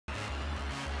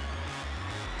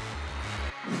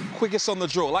quickest on the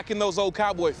draw, like in those old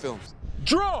cowboy films.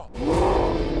 Draw!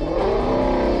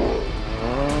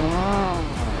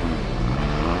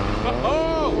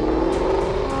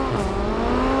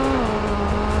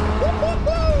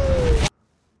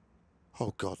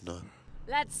 Oh, God, no.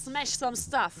 Let's smash some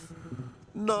stuff.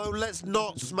 No, let's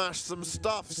not smash some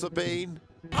stuff, Sabine.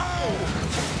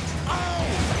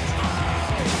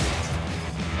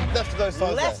 Left of those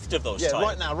tires. Left of those tires? Yeah,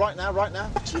 right now, right now, right now.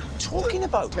 What are you talking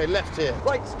about? Okay, left here.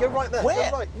 Right, go right there.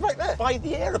 Where? Go right there. By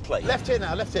the aeroplane? Left here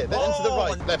now, left here. Then into the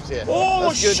right, left here. Oh,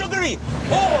 That's good. sugary!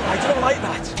 Oh, I don't like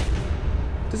that.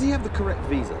 Does he have the correct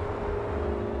visa?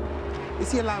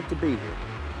 Is he allowed to be here?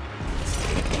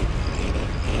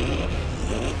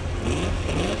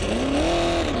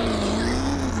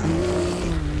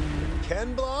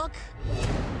 Ken Block?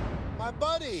 My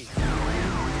buddy.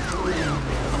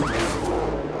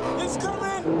 It's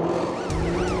coming!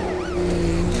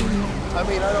 I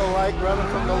mean, I don't like running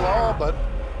from the law, but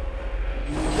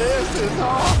this is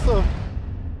awesome.